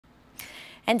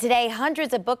And today,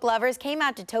 hundreds of book lovers came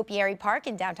out to Topiary Park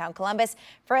in downtown Columbus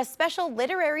for a special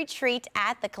literary treat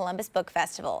at the Columbus Book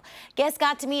Festival. Guests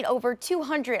got to meet over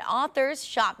 200 authors,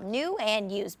 shop new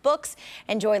and used books,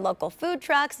 enjoy local food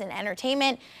trucks and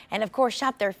entertainment, and of course,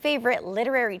 shop their favorite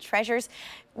literary treasures.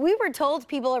 We were told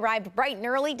people arrived bright and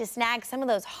early to snag some of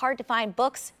those hard-to-find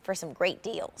books for some great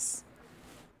deals.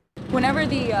 Whenever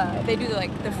they do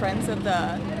the Friends of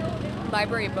the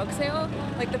Library book sale,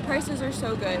 the prices are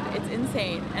so good, it's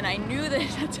insane, and I knew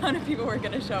that a ton of people were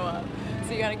going to show up,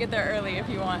 so you got to get there early if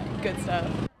you want good stuff.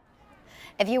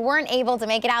 If you weren't able to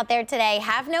make it out there today,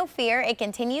 have no fear. It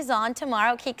continues on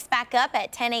tomorrow. It kicks back up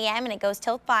at 10 a.m. and it goes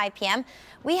till 5 p.m.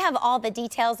 We have all the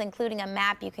details, including a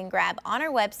map you can grab on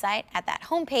our website at that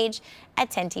homepage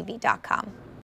at 10tv.com.